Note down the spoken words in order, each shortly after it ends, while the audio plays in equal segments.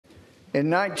In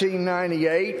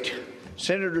 1998,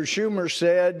 Senator Schumer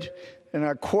said, and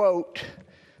I quote,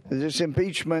 this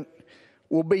impeachment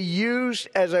will be used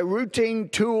as a routine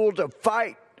tool to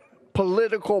fight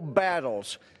political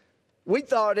battles. We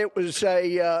thought it was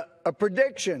a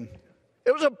prediction.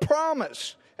 It was a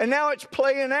promise, and now it's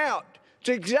playing out. It's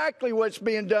exactly what's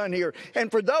being done here.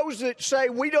 And for those that say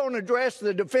we don't address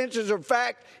the defenses of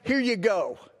fact, here you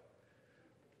go.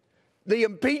 The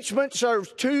impeachment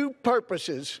serves two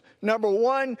purposes. Number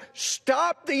one,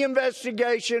 stop the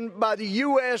investigation by the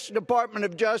U.S. Department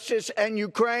of Justice and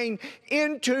Ukraine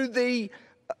into the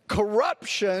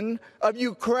corruption of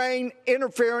Ukraine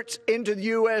interference into the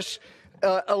U.S.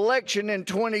 Election in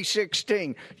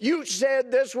 2016. You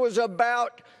said this was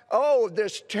about,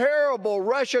 this terrible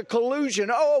Russia collusion.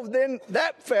 Then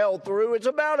that fell through. It's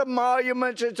about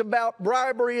emoluments. It's about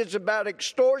bribery. It's about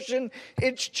extortion.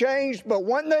 It's changed. But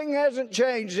one thing hasn't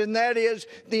changed, and that is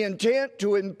the intent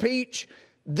to impeach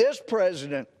this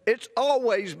president. It's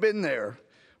always been there.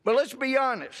 But let's be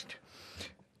honest.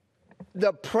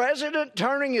 The president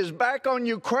turning his back on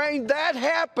Ukraine, that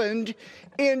happened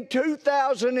in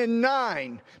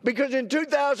 2009, because in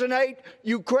 2008,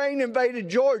 Ukraine invaded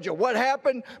Georgia. What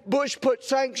happened? Bush put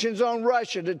sanctions on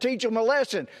Russia to teach them a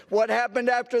lesson. What happened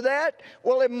after that?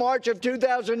 Well, in March of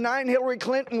 2009, Hillary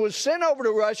Clinton was sent over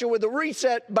to Russia with a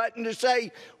reset button to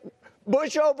say,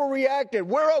 Bush overreacted.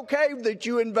 We're okay that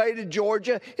you invaded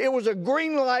Georgia. It was a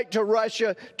green light to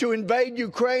Russia to invade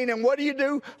Ukraine. And what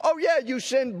do? Oh, yeah, you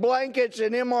send blankets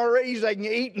and MREs they can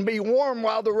eat and be warm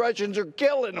while the Russians are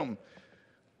killing them.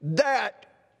 That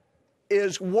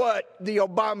is what the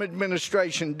Obama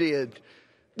administration did.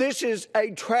 This is a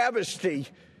travesty,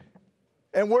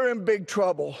 and we're in big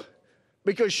trouble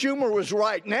because Schumer was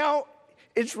right. Now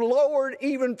it's lowered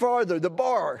even farther, the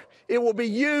bar. It will be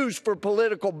used for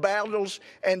political battles,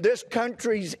 and this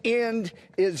country's end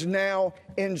is now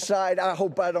in sight. I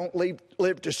hope I don't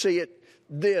live to see it.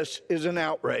 This is an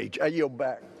outrage. I yield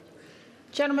back.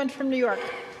 Gentleman from New York.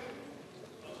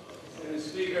 Mr.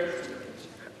 Speaker,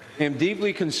 I am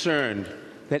deeply concerned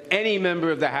that any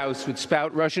member of the House would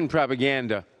spout Russian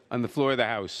propaganda on the floor of the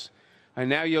House. I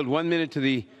now yield 1 minute to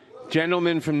the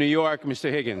gentleman from New York, Mr.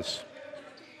 Higgins.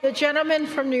 The gentleman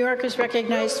from New York is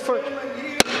recognized for...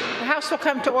 The House will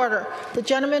come to order. The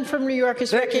gentleman from New York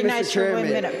is recognized for 1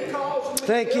 minute.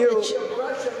 Thank you.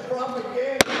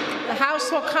 The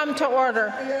House will come to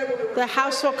order. The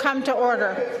House will come to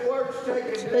order.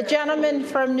 The gentleman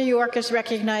from New York is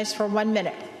recognized for 1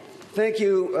 minute. Thank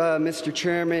you, Mr.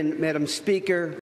 Chairman, Madam Speaker.